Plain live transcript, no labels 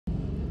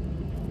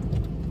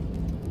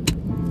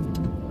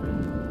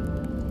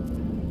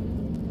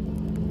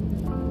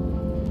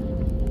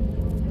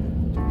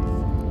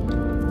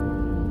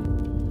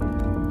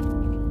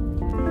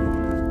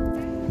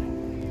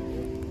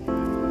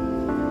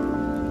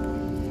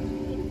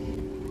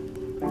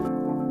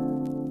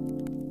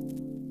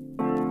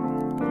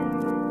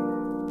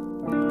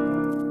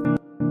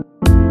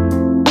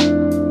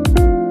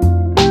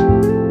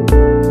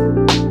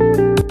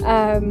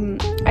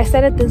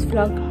started this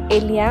vlog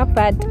earlier,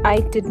 but I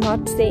did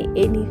not say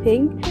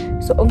anything,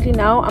 so only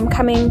now I'm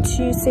coming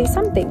to say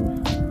something.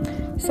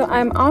 So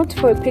I'm out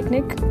for a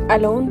picnic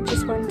alone.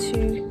 Just want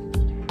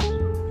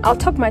to, I'll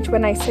talk much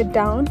when I sit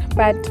down,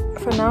 but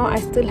for now I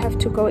still have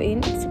to go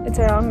in. It's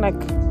around like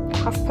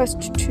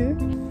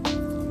 2:30.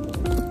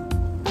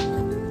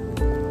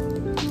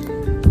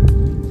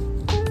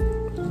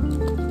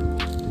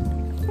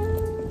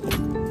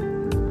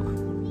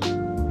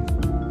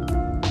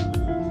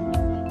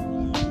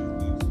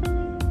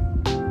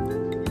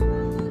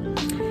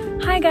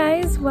 Hi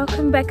guys,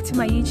 welcome back to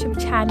my YouTube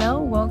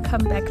channel.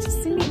 Welcome back to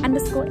Cindy_M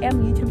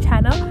YouTube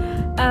channel.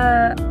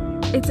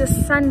 It's a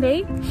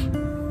Sunday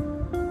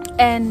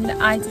and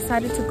I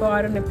decided to go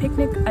out on a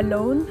picnic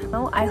alone.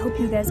 I hope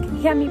you guys can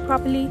hear me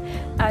properly.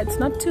 It's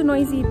not too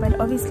noisy, but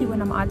obviously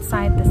when I'm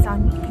outside the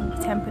sound can be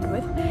tampered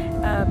with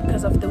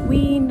because of the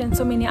wind and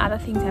so many other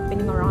things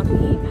happening around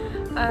me.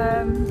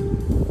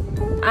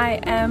 I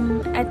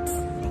am at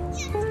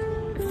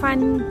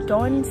Van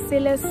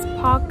Doncelis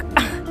Park.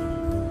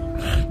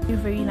 A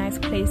very nice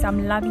place.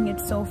 I'm loving it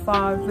so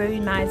far. Very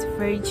nice,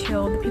 very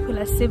chill. The people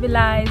are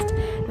civilized.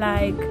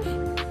 Like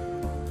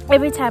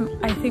every time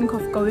I think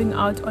of going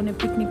out on a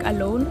picnic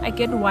alone, I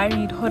get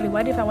worried. Hurry,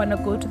 what if I want to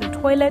go to the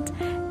toilet,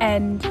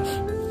 and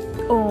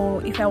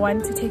or if I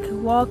want to take a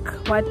walk,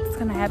 what's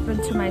gonna happen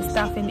to my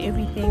stuff and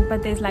everything?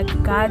 But there's like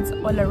guards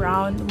all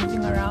around,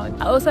 moving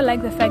around. I also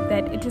like the fact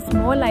that it is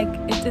more like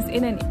it is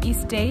in an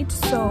estate,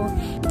 so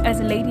as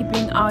a lady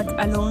being out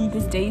alone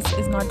these days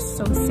is not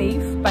so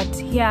safe, but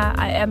here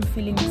I am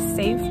feeling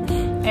safe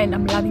and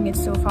I'm loving it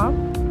so far.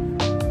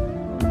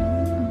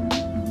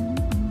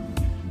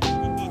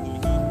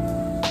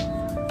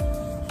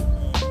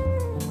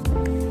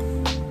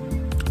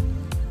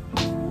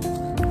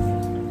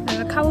 There's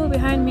a couple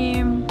behind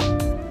me.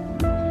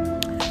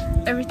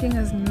 Everything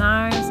is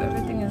nice,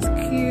 everything is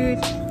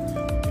cute,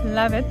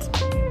 love it.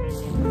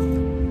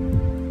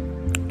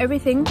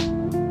 Everything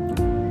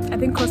I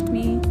think cost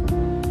me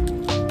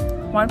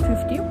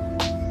 $150.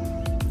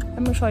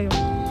 Let me show you.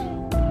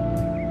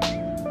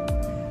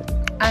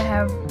 I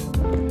have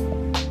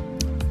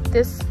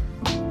this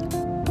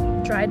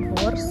dried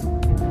wors,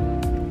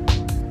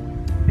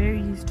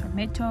 berries,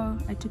 tomato.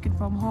 I took it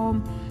from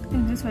home. I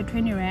think this was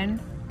 20 rand.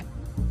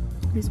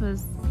 This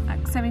was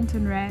like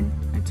 17 rand.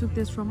 I took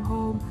this from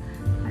home.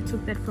 I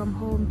took that from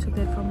home, took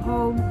that from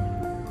home.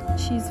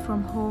 Cheese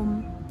from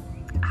home.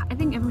 I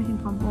think everything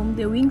from home.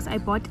 The wings I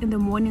bought in the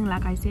morning,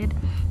 like I said,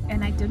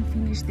 and I didn't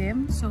finish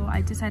them, so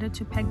I decided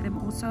to pack them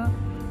also.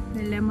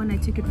 The lemon, I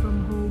took it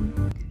from home,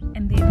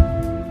 and then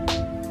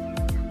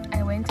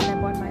I went and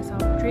I bought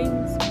myself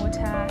drinks,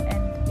 water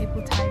and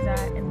appetizer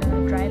and the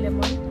dry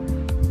lemon.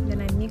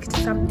 Then I mixed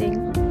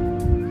something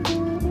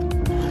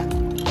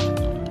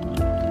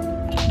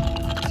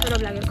sort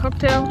of like a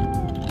cocktail.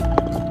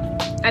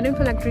 I didn't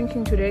feel like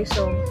drinking today,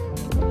 so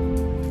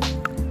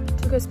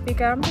took a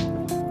speaker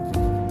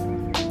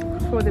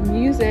for the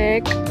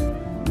music.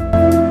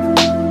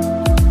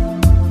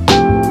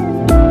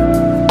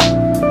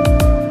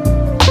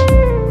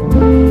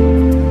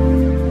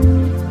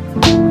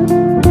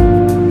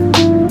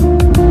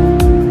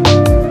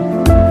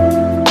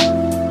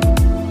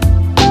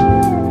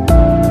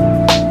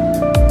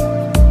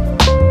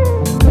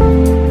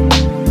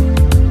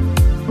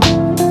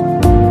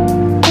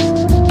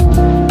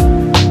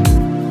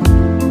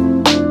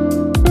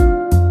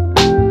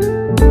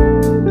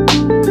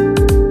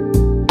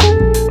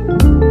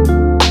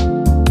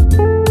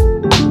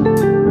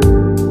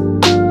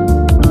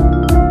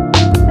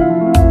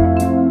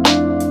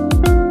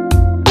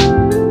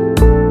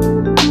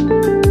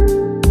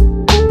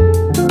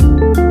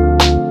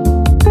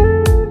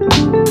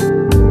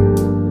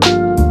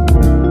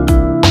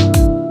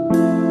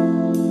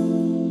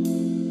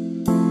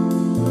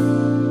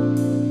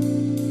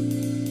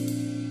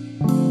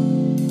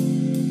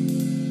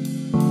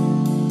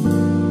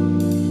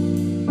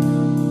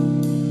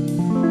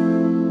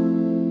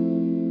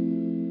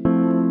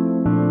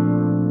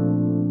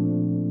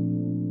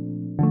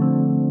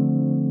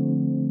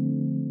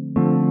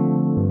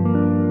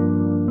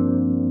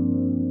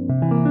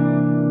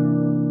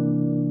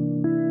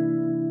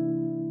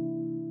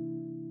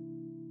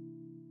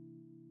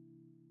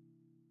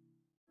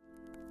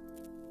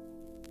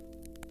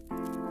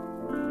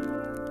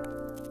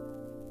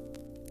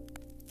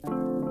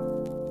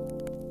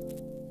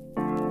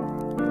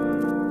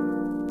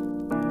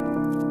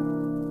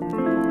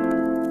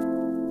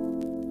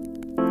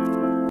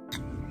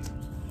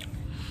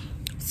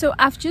 So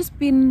I've just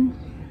been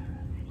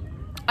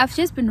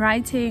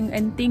writing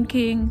and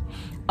thinking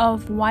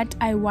of what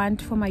I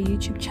want for my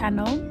YouTube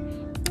channel,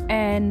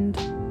 and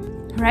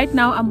right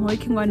now I'm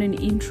working on an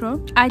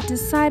intro. I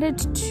decided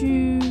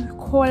to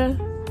call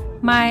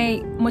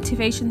my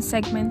motivation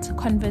segment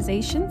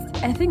Conversations.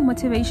 I think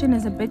motivation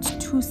is a bit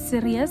too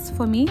serious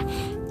for me.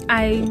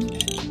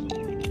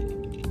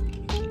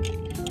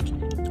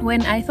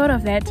 When I thought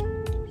of that,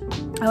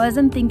 I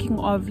wasn't thinking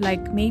of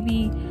like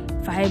maybe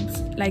vibes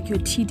like your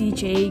TD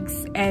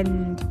Jakes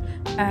and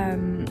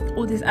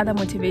all these other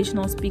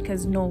motivational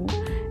speakers. No,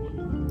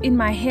 in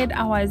my head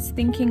I was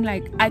thinking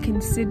like I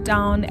can sit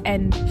down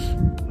and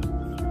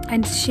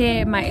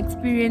share my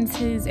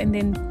experiences, and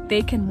then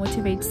they can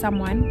motivate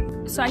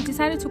someone. So I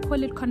decided to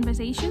call it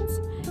Conversations,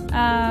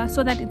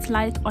 so that it's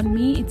light on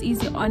me, it's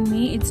easy on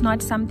me, it's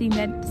not something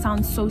that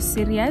sounds so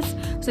serious.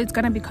 So it's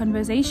gonna be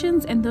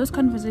conversations, and those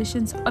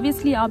conversations,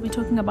 obviously I'll be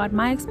talking about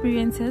my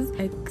experiences,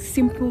 like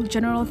simple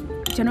general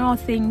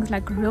things,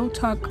 like real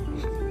talk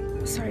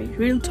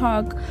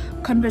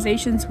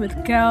conversations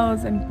with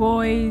girls and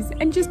boys,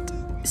 and just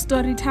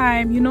story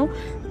time, you know.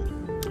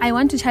 I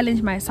want to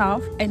challenge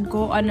myself and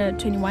go on a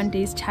 21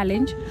 days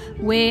challenge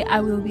where I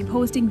will be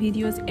posting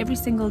videos every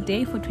single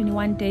day for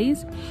 21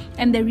 days.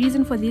 And the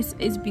reason for this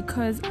is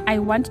because I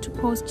want to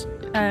post,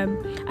 I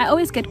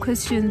always get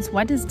questions,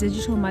 what is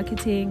digital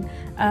marketing?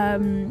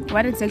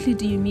 What exactly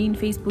do you mean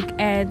Facebook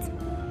ads,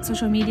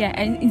 social media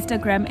and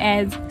Instagram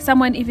ads?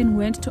 Someone even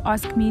went to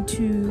ask me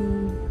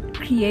to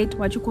create,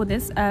 what you call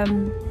this, a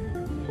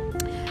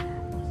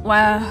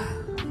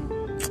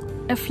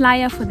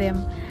flyer for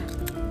them.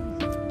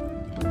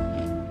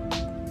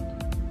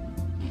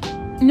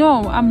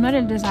 No, I'm not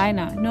a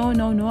designer. No,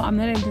 I'm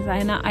not a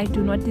designer. I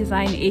do not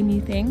design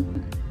anything.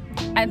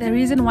 And the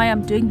reason why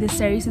I'm doing this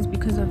series is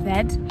because of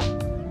that.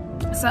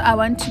 So I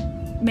want to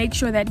make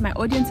sure that my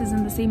audience is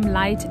in the same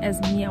light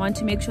as me. I want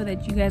to make sure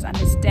that you guys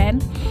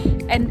understand.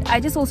 And I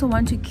just also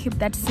want to keep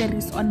that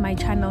series on my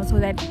channel so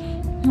that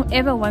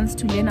whoever wants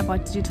to learn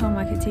about digital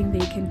marketing,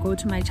 they can go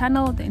to my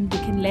channel and they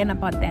can learn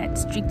about that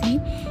strictly.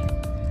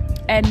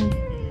 And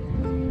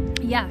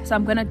yeah, so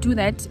I'm gonna do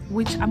that,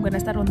 which I'm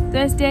gonna start on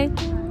Thursday.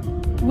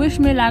 Wish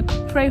me luck,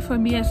 pray for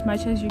me as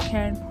much as you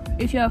can.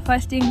 If you are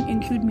fasting,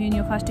 include me in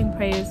your fasting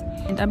prayers,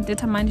 and I'm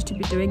determined to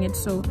be doing it,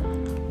 so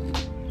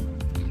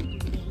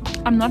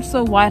I'm not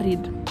so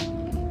worried.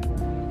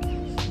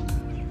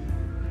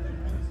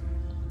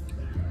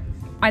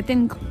 I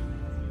think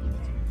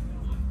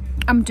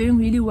I'm doing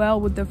really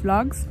well with the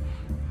vlogs.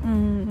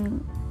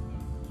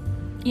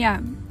 Yeah,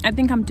 I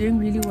think I'm doing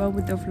really well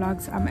with the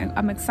vlogs.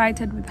 I'm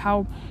excited with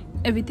how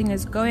everything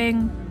is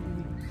going.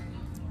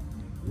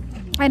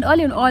 And all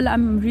in all,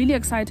 I'm really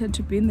excited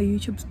to be in the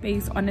YouTube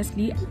space,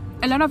 honestly.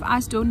 A lot of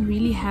us don't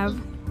really have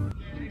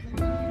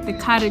the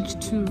courage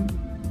to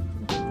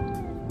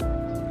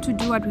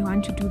do what we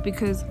want to do,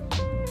 because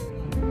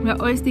we're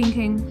always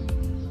thinking,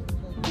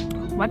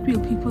 what will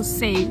people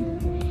say?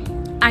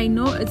 I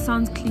know it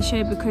sounds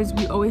cliche because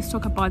we always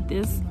talk about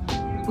this.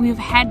 We've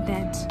had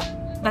that.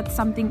 That's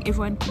something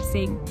everyone keeps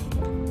saying.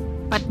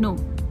 But no,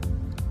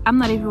 I'm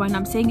not everyone.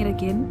 I'm saying it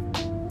again.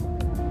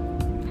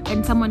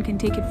 And someone can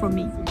take it from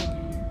me.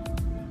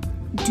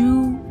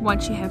 Do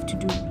what you have to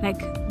do.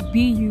 Like,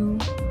 be you,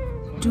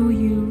 do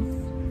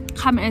you,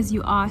 come as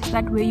you are,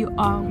 start where you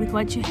are with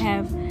what you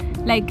have.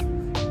 Like,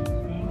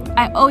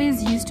 I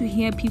always used to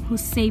hear people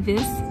say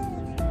this,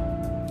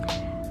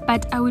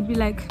 but I would be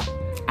like,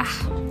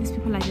 these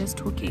people are just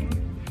talking.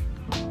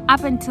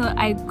 Up until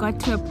I got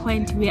to a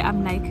point where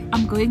I'm like,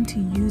 I'm going to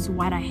use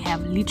what I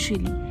have,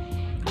 literally.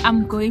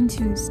 I'm going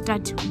to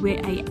start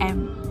where I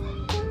am.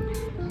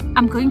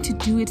 I'm going to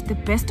do it the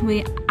best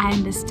way I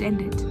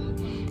understand it.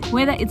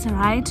 Whether it's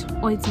right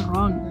or it's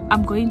wrong,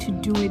 I'm going to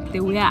do it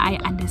the way I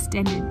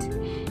understand it.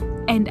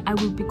 And I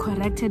will be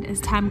corrected as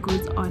time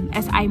goes on.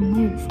 As I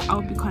move,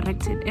 I'll be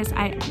corrected.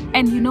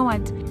 And you know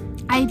what?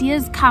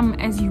 Ideas come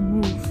as you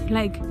move.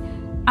 Like,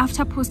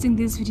 after posting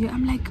this video,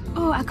 I'm like,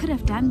 oh, I could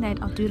have done that.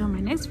 I'll do it on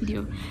my next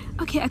video.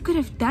 Okay, I could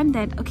have done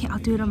that. Okay, I'll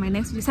do it on my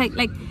next video.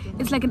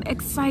 It's like an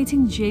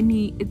exciting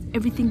journey.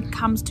 Everything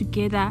comes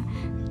together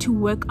to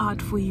work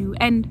out for you.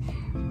 And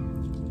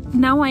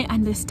now I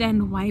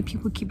understand why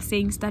people keep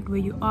saying start where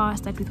you are,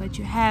 start with what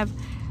you have.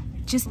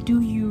 Just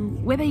do you,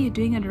 whether you're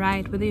doing it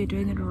right, whether you're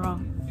doing it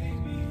wrong.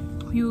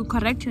 You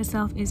correct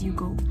yourself as you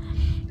go.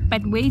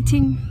 But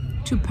waiting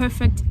to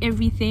perfect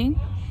everything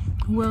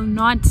will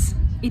not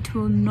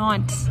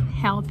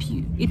help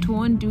you. It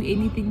won't do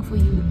anything for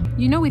you.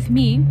 You know, with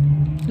me,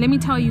 let me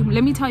tell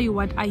you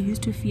what I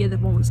used to fear the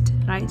most,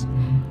 right?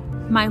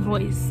 My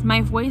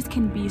voice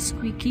can be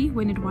squeaky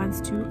when it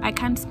wants to. I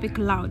can't speak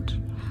loud.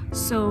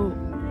 So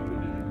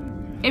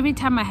every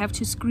time I have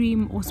to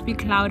scream or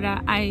speak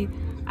louder, I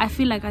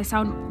feel like I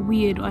sound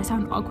weird or I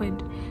sound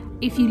awkward.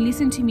 If you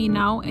listen to me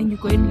now and you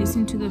go and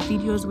listen to the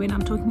videos when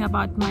I'm talking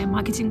about my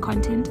marketing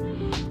content,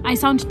 I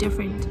sound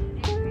different.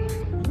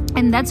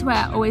 And that's why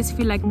I always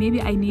feel like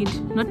maybe I need,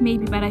 not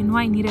maybe, but I know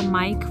I need a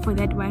mic for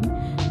that one,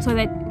 so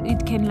that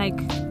it can like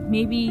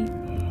maybe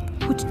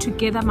put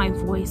together my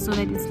voice so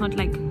that it's not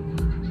like,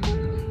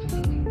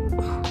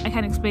 I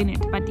can't explain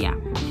it, but yeah.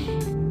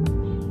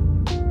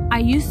 I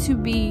used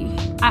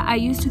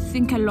to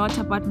think a lot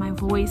about my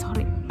voice.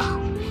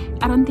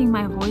 I don't think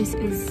my voice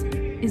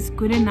is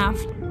good enough.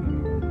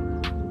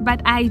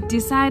 But I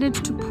decided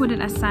to put it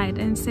aside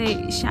and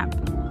say, sharp,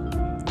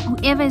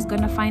 whoever is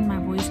gonna find my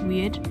voice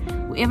weird,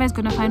 whoever is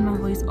gonna find my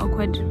voice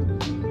awkward,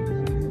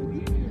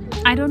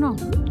 I don't know,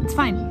 it's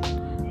fine.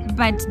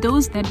 But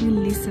those that will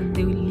listen,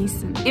 they will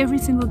listen. Every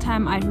single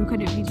time I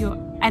record a video,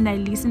 and I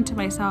listen to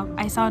myself,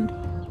 I sound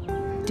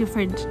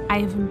different. I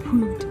have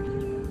improved.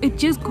 It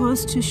just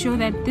goes to show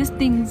that these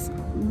things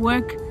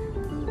work.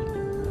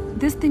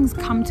 These things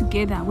come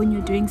together when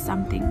you're doing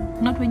something,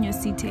 not when you're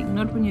sitting,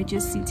 not when you're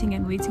just sitting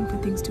and waiting for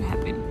things to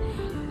happen.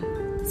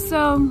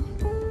 So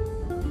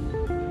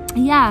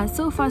yeah,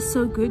 so far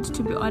so good,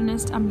 to be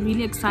honest. I'm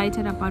really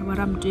excited about what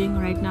I'm doing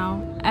right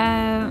now.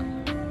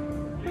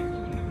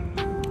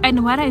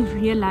 And what I've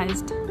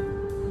realized,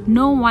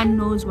 no one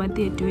knows what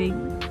they're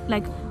doing.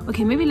 Like,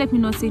 okay, maybe let me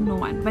not say no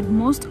one, but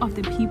most of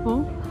the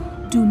people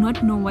do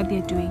not know what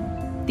they're doing.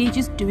 They're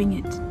just doing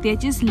it. They're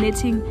just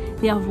letting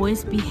their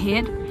voice be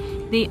heard.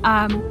 They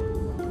are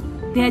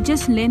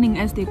just learning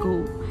as they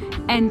go.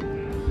 And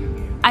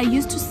I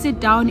used to sit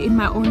down in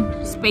my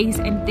own space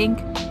and think,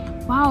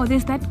 wow,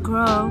 there's that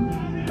girl,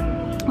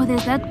 or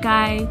there's that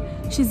guy,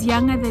 she's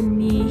younger than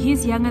me,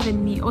 he's younger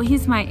than me, or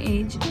he's my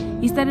age,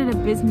 he started a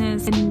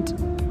business, and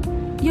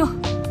yo,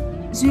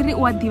 this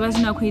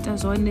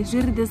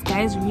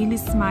guy is really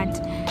smart.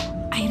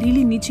 I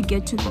really need to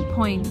get to the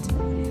point.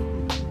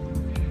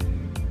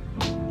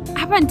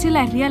 Up until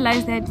I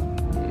realized that,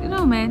 you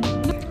know, man,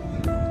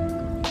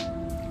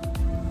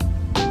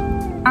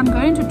 I'm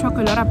going to talk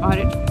a lot about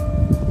it.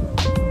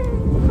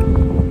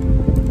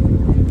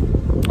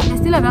 There's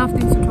still a lot of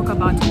things to talk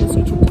about in this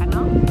YouTube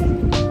channel,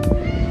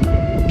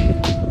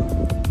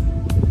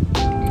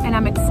 and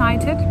I'm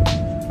excited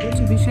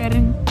to be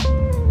sharing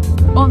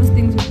all these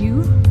things with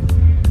you.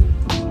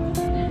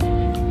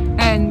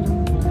 And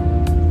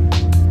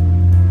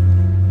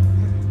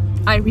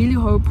I really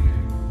hope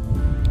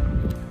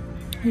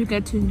you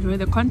get to enjoy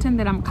the content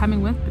that I'm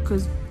coming with,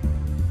 because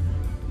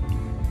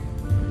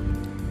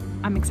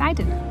I'm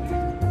excited.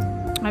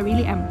 I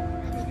really am.